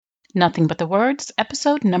Nothing But the Words,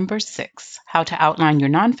 episode number 6, How to Outline Your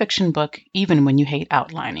Nonfiction Book Even When You Hate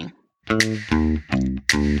Outlining.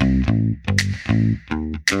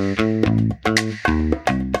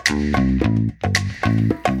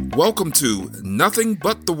 Welcome to Nothing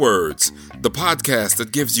But the Words, the podcast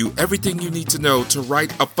that gives you everything you need to know to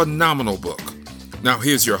write a phenomenal book. Now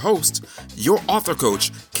here's your host, your author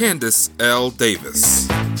coach, Candace L. Davis.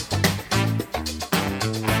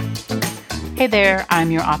 Hey there,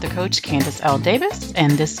 I'm your author coach, Candace L. Davis,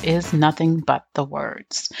 and this is Nothing But the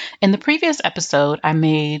Words. In the previous episode, I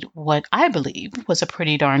made what I believe was a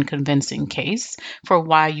pretty darn convincing case for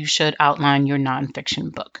why you should outline your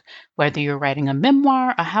nonfiction book. Whether you're writing a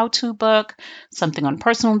memoir, a how-to book, something on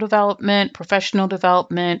personal development, professional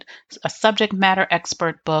development, a subject matter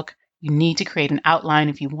expert book, you need to create an outline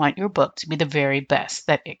if you want your book to be the very best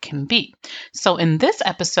that it can be. So in this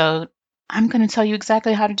episode, I'm going to tell you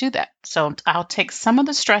exactly how to do that. So I'll take some of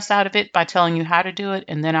the stress out of it by telling you how to do it,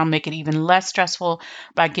 and then I'll make it even less stressful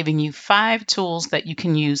by giving you 5 tools that you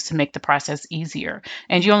can use to make the process easier.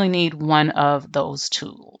 And you only need one of those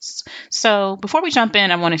tools. So before we jump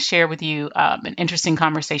in, I want to share with you an interesting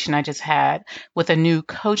conversation I just had with a new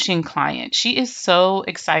coaching client. She is so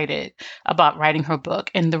excited about writing her book.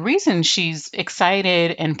 And the reason she's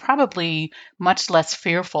excited and probably much less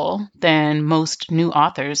fearful than most new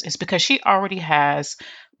authors is because she already has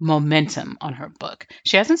momentum on her book.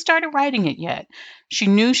 She hasn't started writing it yet. She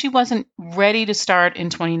knew she wasn't ready to start in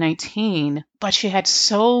 2019, but she had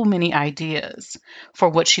so many ideas for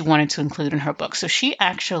what she wanted to include in her book. So she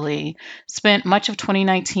actually spent much of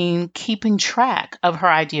 2019 keeping track of her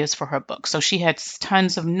ideas for her book. So she had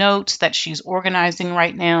tons of notes that she's organizing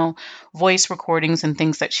right now, voice recordings and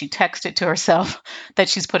things that she texted to herself that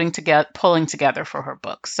she's pulling together for her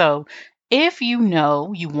book. So if you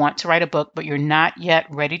know you want to write a book, but you're not yet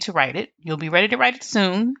ready to write it, you'll be ready to write it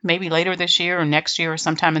soon, maybe later this year or next year or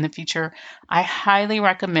sometime in the future, I highly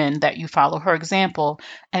recommend that you follow her example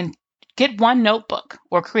and get one notebook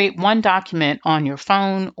or create one document on your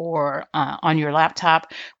phone or on your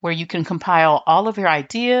laptop where you can compile all of your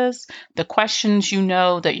ideas, the questions you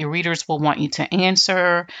know that your readers will want you to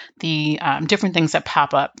answer, the different things that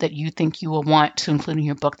pop up that you think you will want to include in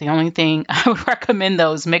your book. The only thing I would recommend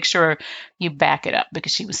those, make sure you back it up,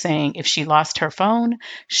 because she was saying if she lost her phone,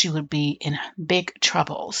 she would be in big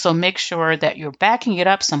trouble. So make sure that you're backing it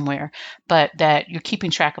up somewhere, but that you're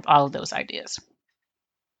keeping track of all of those ideas.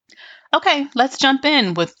 Okay, let's jump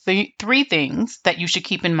in with the 3 things that you should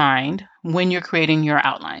keep in mind when you're creating your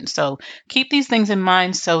outline. So keep these things in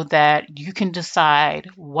mind so that you can decide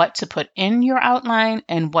what to put in your outline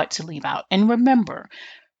and what to leave out. And remember,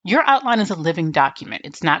 your outline is a living document.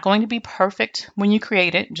 It's not going to be perfect when you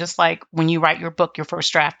create it, just like when you write your book, your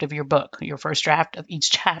first draft of your book, your first draft of each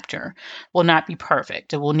chapter will not be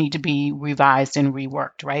perfect. It will need to be revised and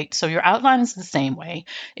reworked, right? So your outline is the same way.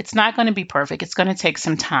 It's not going to be perfect. It's going to take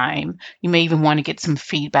some time. You may even want to get some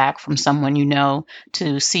feedback from someone you know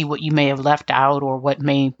to see what you may have left out or what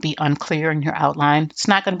may be unclear in your outline. It's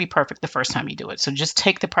not going to be perfect the first time you do it. So just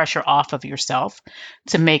take the pressure off of yourself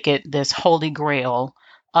to make it this holy grail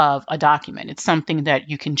of a document. It's something that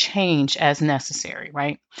you can change as necessary,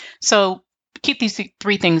 right? So keep these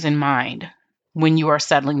 3 things in mind when you are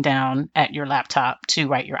settling down at your laptop to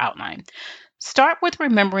write your outline. Start with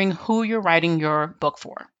remembering who you're writing your book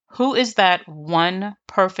for. Who is that one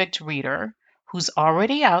perfect reader who's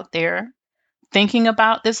already out there thinking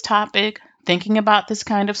about this topic, thinking about this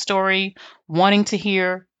kind of story, wanting to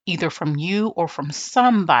hear either from you or from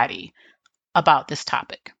somebody about this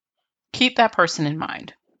topic? Keep that person in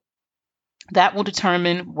mind. That will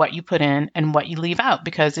determine what you put in and what you leave out.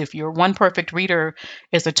 Because if your one perfect reader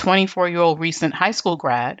is a 24-year-old recent high school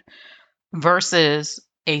grad versus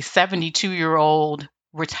a 72-year-old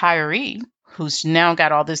retiree who's now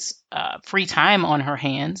got all this free time on her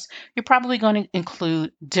hands, you're probably going to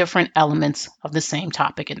include different elements of the same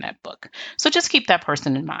topic in that book. So just keep that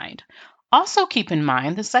person in mind. Also keep in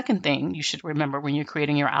mind, the second thing you should remember when you're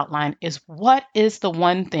creating your outline is what is the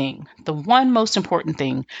one thing, the one most important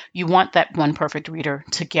thing you want that one perfect reader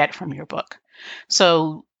to get from your book.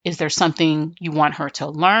 So is there something you want her to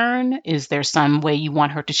learn? Is there some way you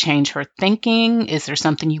want her to change her thinking? Is there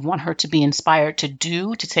something you want her to be inspired to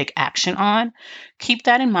do, to take action on? Keep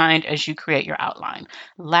that in mind as you create your outline.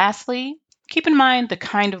 Lastly, keep in mind the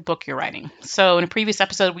kind of book you're writing. So in a previous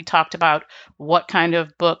episode, we talked about what kind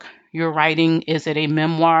of book you're writing. Is it a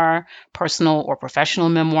memoir, personal or professional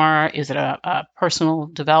memoir? Is it a personal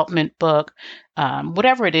development book?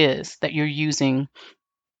 Whatever it is that you're using,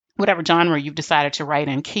 whatever genre you've decided to write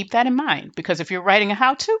in, keep that in mind. Because if you're writing a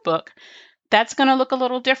how-to book, that's going to look a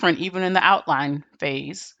little different even in the outline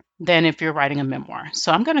phase than if you're writing a memoir.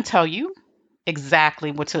 So I'm going to tell you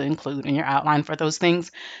exactly what to include in your outline for those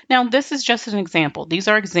things. Now, this is just an example. These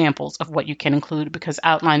are examples of what you can include because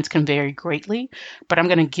outlines can vary greatly, but I'm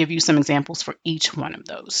going to give you some examples for each one of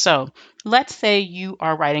those. So let's say you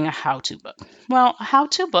are writing a how-to book. Well, a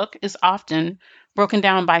how-to book is often broken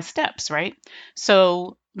down by steps, right?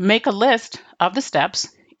 So make a list of the steps.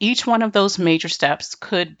 Each one of those major steps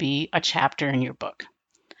could be a chapter in your book.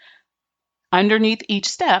 Underneath each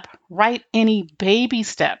step, write any baby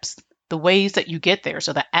steps, the ways that you get there,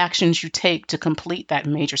 so the actions you take to complete that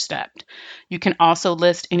major step. You can also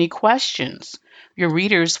list any questions your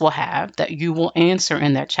readers will have that you will answer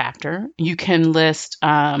in that chapter. You can list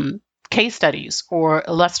case studies or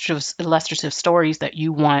illustrative stories that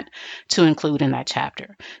you want to include in that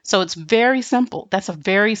chapter. So it's very simple. That's a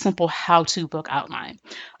very simple how-to book outline.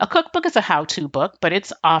 A cookbook is a how-to book, but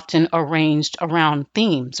it's often arranged around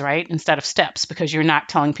themes, right? Instead of steps, because you're not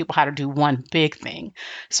telling people how to do one big thing.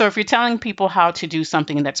 So if you're telling people how to do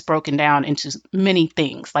something that's broken down into many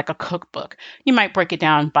things, like a cookbook, you might break it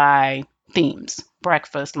down by themes,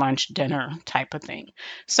 breakfast, lunch, dinner type of thing.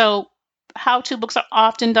 So how-to books are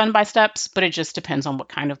often done by steps, but it just depends on what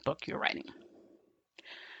kind of book you're writing.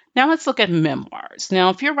 Now let's look at memoirs.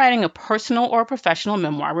 Now, if you're writing a personal or professional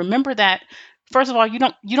memoir, remember that, first of all, you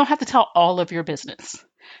don't have to tell all of your business.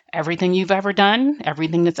 Everything you've ever done,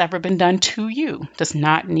 everything that's ever been done to you does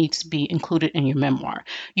not need to be included in your memoir.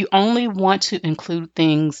 You only want to include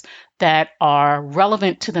things that are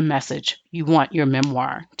relevant to the message you want your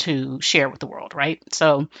memoir to share with the world, right?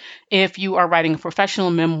 So if you are writing a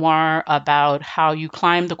professional memoir about how you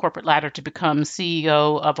climbed the corporate ladder to become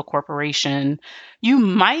CEO of a corporation, you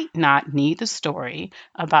might not need the story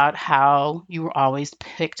about how you were always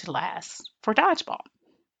picked last for dodgeball.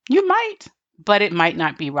 You might, but it might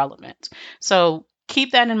not be relevant. So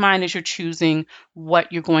keep that in mind as you're choosing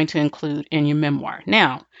what you're going to include in your memoir.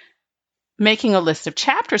 Now, making a list of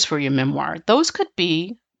chapters for your memoir, those could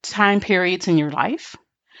be time periods in your life.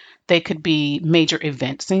 They could be major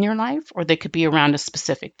events in your life, or they could be around a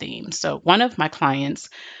specific theme. So one of my clients,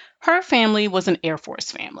 her family was an Air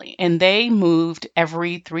Force family, and they moved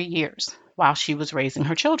every 3 years while she was raising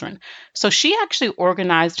her children. So she actually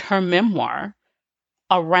organized her memoir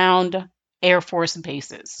around Air Force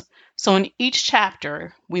bases. So in each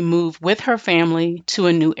chapter, we move with her family to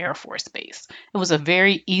a new Air Force base. It was a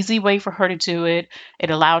very easy way for her to do it. It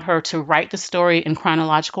allowed her to write the story in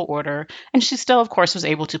chronological order, and she still, of course, was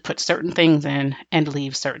able to put certain things in and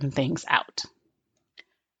leave certain things out.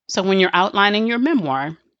 So when you're outlining your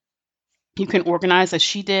memoir, you can organize as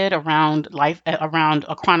she did around life, around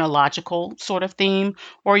a chronological sort of theme,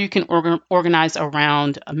 or you can organize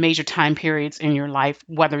around major time periods in your life,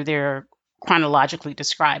 whether they're chronologically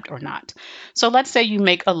described or not. So let's say you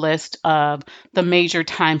make a list of the major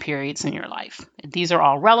time periods in your life. These are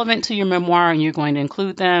all relevant to your memoir and you're going to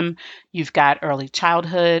include them. You've got early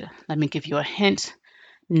childhood. Let me give you a hint.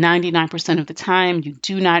 99% of the time, you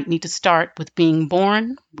do not need to start with being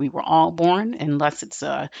born. We were all born, unless it's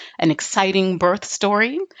an exciting birth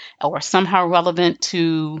story or somehow relevant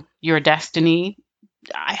to your destiny.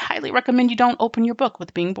 I highly recommend you don't open your book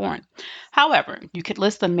with being born. However, you could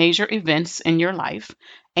list the major events in your life,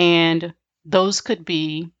 and those could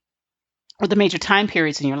be, or the major time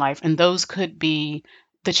periods in your life, and those could be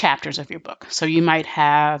the chapters of your book. So you might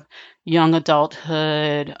have young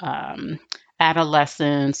adulthood,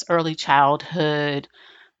 adolescence, early childhood,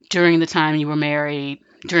 during the time you were married,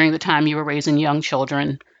 during the time you were raising young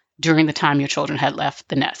children, during the time your children had left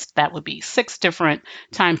the nest. That would be 6 different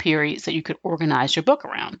time periods that you could organize your book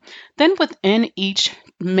around. Then within each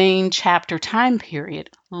main chapter time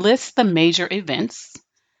period, list the major events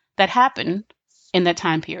that happened in that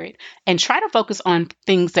time period and try to focus on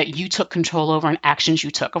things that you took control over and actions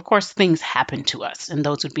you took. Of course, things happen to us and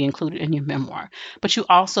those would be included in your memoir, but you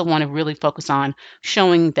also want to really focus on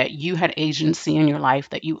showing that you had agency in your life,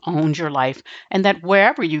 that you owned your life, and that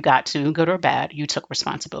wherever you got to, good or bad, you took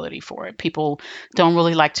responsibility for it. People don't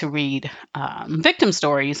really like to read victim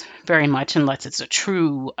stories very much unless it's a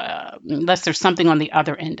true, unless there's something on the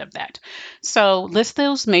other end of that. So list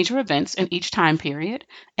those major events in each time period,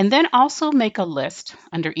 and then also make a list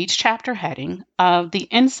under each chapter heading of the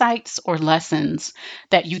insights or lessons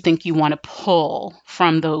that you think you want to pull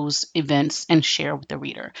from those events and share with the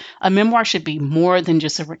reader. A memoir should be more than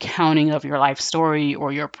just a recounting of your life story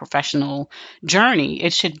or your professional journey.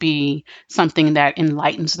 It should be something that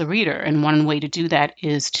enlightens the reader. And one way to do that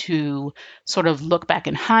is to sort of look back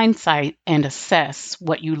in hindsight and assess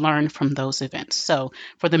what you learned from those events. So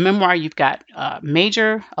for the memoir, you've got a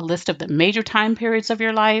list of the major time periods of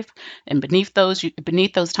your life, and beneath those,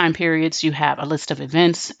 beneath those time periods, you have a list of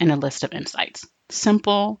events and a list of insights.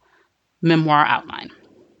 Simple memoir outline.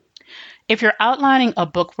 If you're outlining a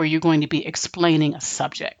book where you're going to be explaining a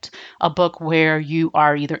subject, a book where you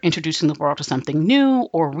are either introducing the world to something new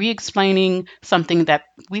or re-explaining something that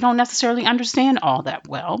we don't necessarily understand all that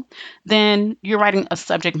well, then you're writing a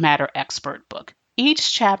subject matter expert book.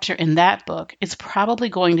 Each chapter in that book is probably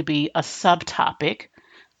going to be a subtopic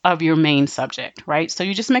of your main subject, right? So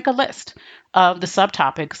you just make a list of the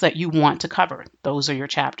subtopics that you want to cover. Those are your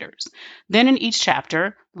chapters. Then in each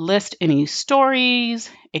chapter, list any stories,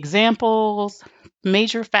 examples,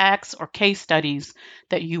 major facts, or case studies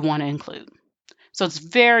that you want to include. So it's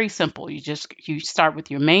very simple. You start with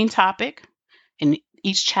your main topic, and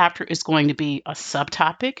each chapter is going to be a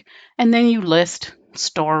subtopic, and then you list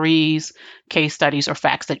stories, case studies, or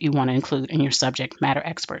facts that you want to include in your subject matter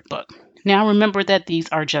expert book. Now, remember that these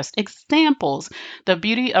are just examples. The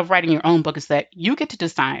beauty of writing your own book is that you get to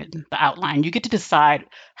decide the outline. You get to decide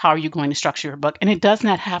how you're going to structure your book, and it does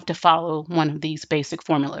not have to follow one of these basic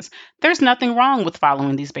formulas. There's nothing wrong with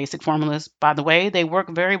following these basic formulas. By the way, they work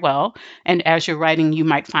very well, and as you're writing, you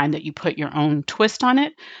might find that you put your own twist on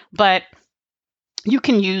it, but you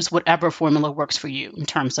can use whatever formula works for you in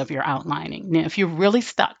terms of your outlining. Now, if you're really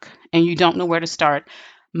stuck and you don't know where to start,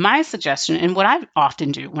 my suggestion, and what I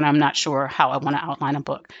often do when I'm not sure how I want to outline a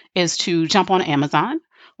book, is to jump on Amazon,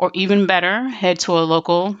 or even better, head to a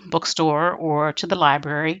local bookstore or to the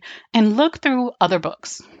library and look through other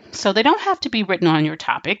books. So they don't have to be written on your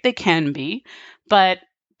topic. They can be, but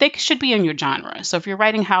they should be in your genre. So if you're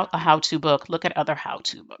writing a how-to book, look at other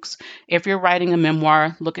how-to books. If you're writing a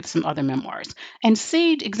memoir, look at some other memoirs. And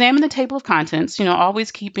examine the table of contents,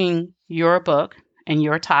 always keeping your book and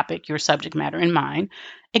your topic, your subject matter in mind.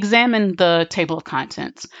 Examine the table of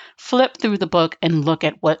contents. Flip through the book and look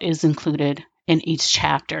at what is included in each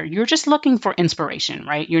chapter. You're just looking for inspiration,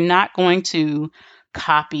 right? You're not going to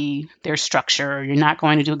copy their structure. You're not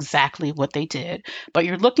going to do exactly what they did, but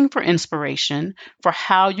you're looking for inspiration for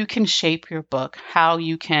how you can shape your book, how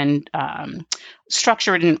you can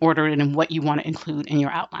structure it and order it, and what you want to include in your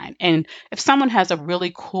outline. And if someone has a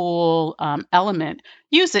really cool element,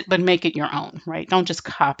 use it, but make it your own, right? Don't just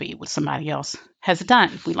copy what somebody else has done.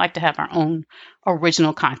 We like to have our own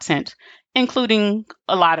original content, including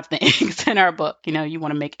a lot of things in our book. You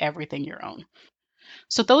want to make everything your own.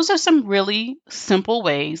 So those are some really simple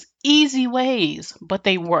ways, easy ways, but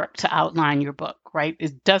they work to outline your book, right?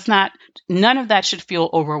 None of that should feel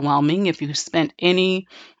overwhelming if you spent any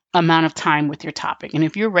amount of time with your topic. And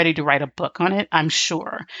if you're ready to write a book on it, I'm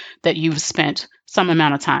sure that you've spent some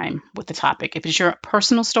amount of time with the topic. If it's your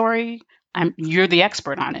personal story, you're the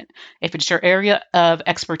expert on it. If it's your area of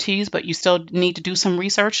expertise, but you still need to do some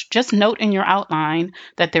research, just note in your outline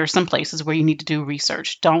that there are some places where you need to do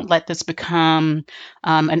research. Don't let this become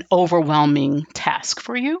an overwhelming task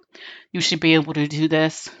for you. You should be able to do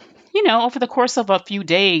this, over the course of a few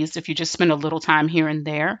days. If you just spend a little time here and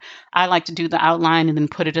there, I like to do the outline and then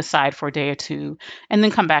put it aside for a day or two, and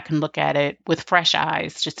then come back and look at it with fresh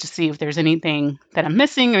eyes just to see if there's anything that I'm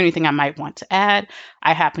missing or anything I might want to add.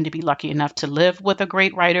 I happen to be lucky enough to live with a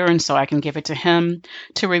great writer, and so I can give it to him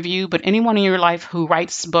to review. But anyone in your life who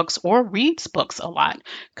writes books or reads books a lot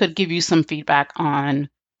could give you some feedback on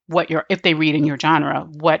if they read in your genre,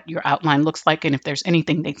 what your outline looks like, and if there's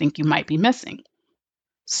anything they think you might be missing.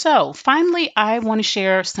 So finally, I want to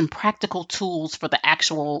share some practical tools for the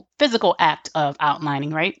actual physical act of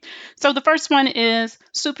outlining, right? So the first one is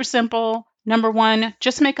super simple. Number one,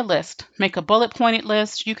 just make a list. Make a bullet pointed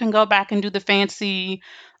list. You can go back and do the fancy,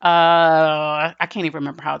 I can't even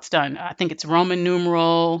remember how it's done. I think it's Roman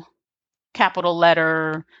numeral, capital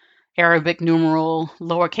letter, Arabic numeral,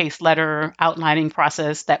 lowercase letter outlining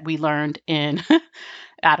process that we learned in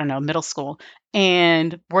middle school.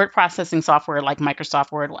 And word processing software like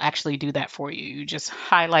Microsoft Word will actually do that for you. You just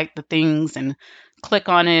highlight the things and click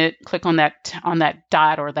on that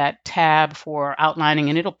dot or that tab for outlining,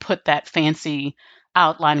 and it'll put that fancy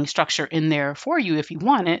outlining structure in there for you if you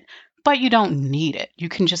want it, but you don't need it. You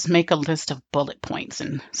can just make a list of bullet points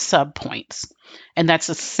and subpoints. And that's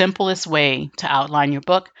the simplest way to outline your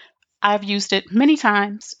book. I've used it many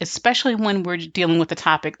times, especially when we're dealing with a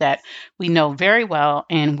topic that we know very well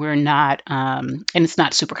and we're not, and it's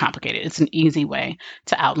not super complicated. It's an easy way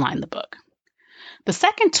to outline the book. The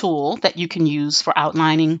second tool that you can use for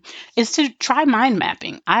outlining is to try mind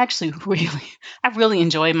mapping. I really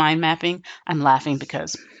enjoy mind mapping. I'm laughing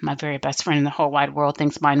because my very best friend in the whole wide world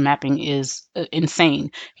thinks mind mapping is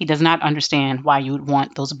insane. He does not understand why you would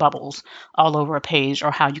want those bubbles all over a page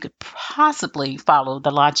or how you could possibly follow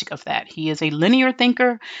the logic of that. He is a linear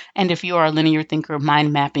thinker, and if you are a linear thinker,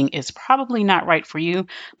 mind mapping is probably not right for you.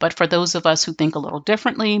 But for those of us who think a little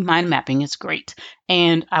differently, mind mapping is great.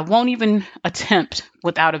 And I won't even attempt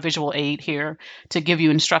without a visual aid here to give you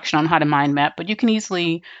instruction on how to mind map, but you can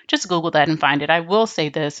easily just Google that and find it. I will say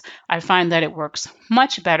this, I find that it works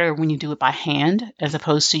much better when you do it by hand as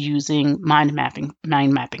opposed to using mind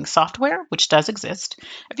mapping software, which does exist.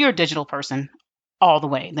 If you're a digital person all the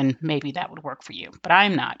way, then maybe that would work for you. But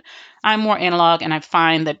I'm not. I'm more analog, and I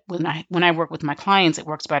find that when I work with my clients, it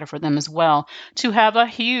works better for them as well to have a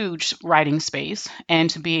huge writing space and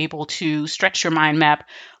to be able to stretch your mind map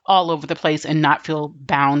all over the place and not feel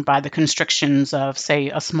bound by the constrictions of, say,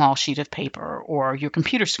 a small sheet of paper or your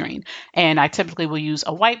computer screen. And I typically will use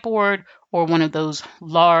a whiteboard or one of those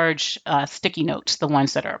large sticky notes, the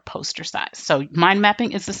ones that are poster size. So mind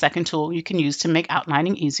mapping is the second tool you can use to make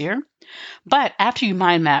outlining easier. But after you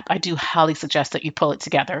mind map, I do highly suggest that you pull it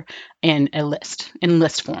together in list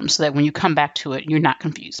form, so that when you come back to it, you're not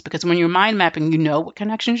confused. Because when you're mind mapping, you know what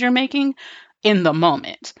connections you're making in the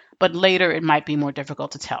moment, but later it might be more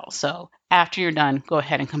difficult to tell. So after you're done, go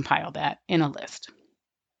ahead and compile that in a list.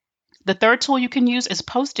 The third tool you can use is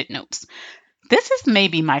Post-it notes. This is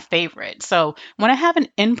maybe my favorite. So when I have an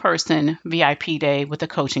in-person VIP day with a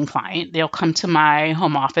coaching client, they'll come to my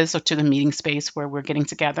home office or to the meeting space where we're getting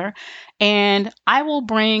together, and I will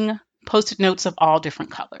bring Post-it notes of all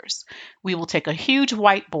different colors. We will take a huge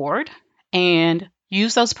whiteboard and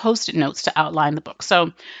use those Post-it notes to outline the book.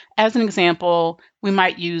 So as an example, we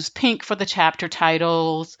might use pink for the chapter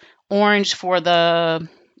titles, orange for the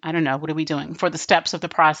what are we doing? For the steps of the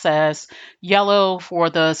process, yellow for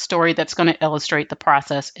the story that's going to illustrate the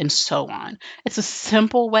process, and so on. It's a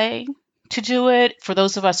simple way to do it. For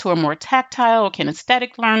those of us who are more tactile or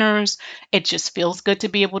kinesthetic learners, it just feels good to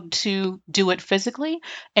be able to do it physically.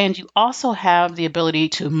 And you also have the ability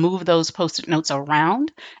to move those Post-it notes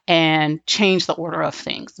around and change the order of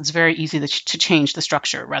things. It's very easy to change the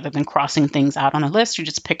structure rather than crossing things out on a list. You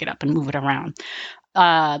just pick it up and move it around.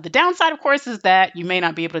 The downside, of course, is that you may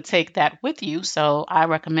not be able to take that with you. So I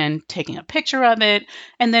recommend taking a picture of it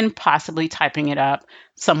and then possibly typing it up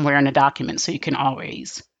somewhere in a document so you can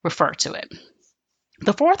always refer to it.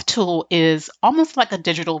 The fourth tool is almost like a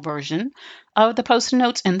digital version of the Post-it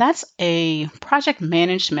notes, and that's a project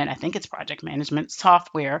management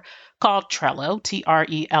software called Trello,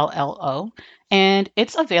 Trello, and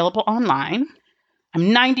it's available online. I'm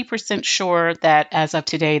 90% sure that as of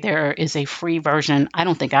today, there is a free version. I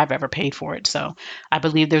don't think I've ever paid for it. So I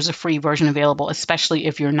believe there's a free version available, especially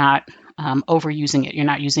if you're not overusing it. You're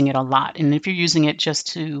not using it a lot. And if you're using it just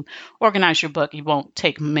to organize your book, you won't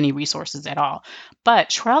take many resources at all. But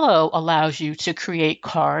Trello allows you to create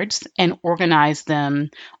cards and organize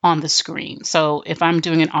them on the screen. So if I'm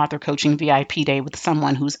doing an author coaching VIP day with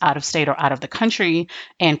someone who's out of state or out of the country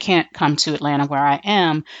and can't come to Atlanta where I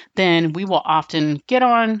am, then we will often get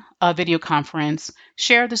on a video conference,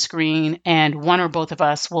 share the screen, and one or both of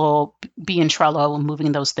us will be in Trello and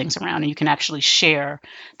moving those things around. And you can actually share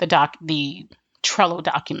the Trello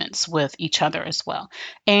documents with each other as well.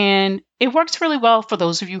 And it works really well for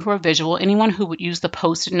those of you who are visual. Anyone who would use the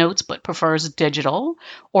Post-it notes but prefers digital,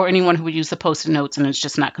 or anyone who would use the Post-it notes and it's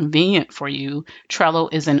just not convenient for you, Trello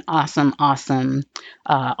is an awesome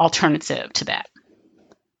alternative to that.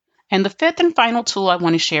 And the fifth and final tool I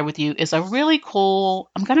want to share with you is a really cool,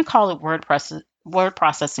 I'm going to call it word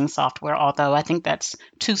processing software, although I think that's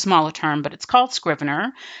too small a term, but it's called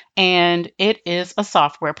Scrivener, and it is a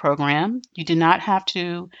software program. You do not have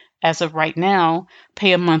to, as of right now,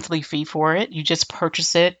 pay a monthly fee for it. You just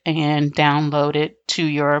purchase it and download it to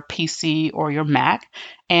your PC or your Mac,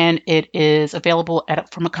 and it is available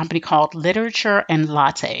from a company called Literature and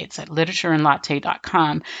Latte. It's at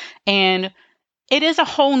literatureandlatte.com, and it is a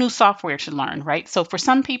whole new software to learn, right? So for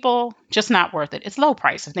some people, just not worth it. It's low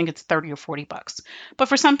price. I think it's $30 or $40. But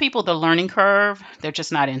for some people, the learning curve, they're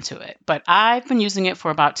just not into it. But I've been using it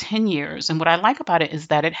for about 10 years. And what I like about it is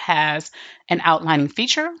that it has an outlining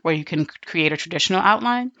feature where you can create a traditional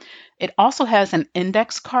outline. It also has an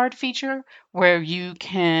index card feature where you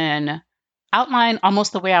can outline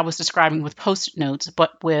almost the way I was describing with Post-it notes,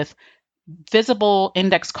 but with visible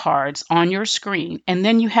index cards on your screen, and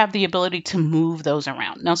then you have the ability to move those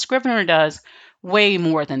around. Now, Scrivener does way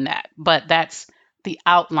more than that, but that's the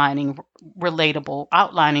outlining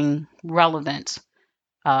relevant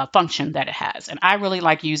function that it has. And I really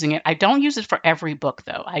like using it. I don't use it for every book,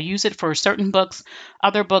 though. I use it for certain books.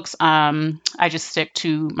 Other books, I just stick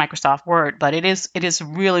to Microsoft Word. But it is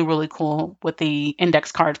really, really cool with the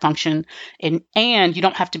index card function. And you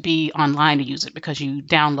don't have to be online to use it because you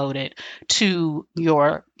download it to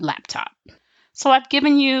your laptop. So I've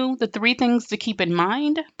given you the 3 things to keep in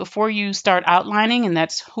mind before you start outlining, and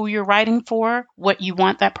that's who you're writing for, what you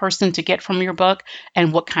want that person to get from your book,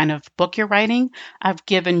 and what kind of book you're writing. I've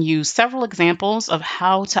given you several examples of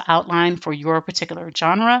how to outline for your particular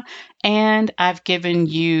genre, and I've given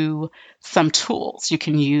you some tools you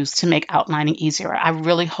can use to make outlining easier. I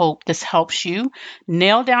really hope this helps you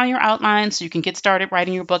nail down your outline so you can get started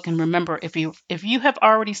writing your book. And remember, if you have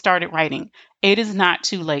already started writing, it is not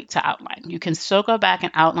too late to outline. You can still go back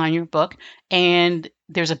and outline your book, and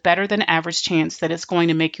there's a better than average chance that it's going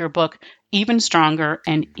to make your book even stronger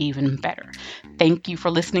and even better. Thank you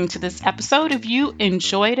for listening to this episode. If you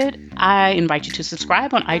enjoyed it, I invite you to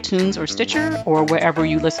subscribe on iTunes or Stitcher or wherever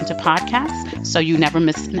you listen to podcasts so you never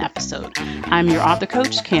miss an episode. I'm your author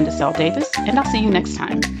coach, Candace L. Davis, and I'll see you next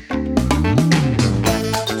time.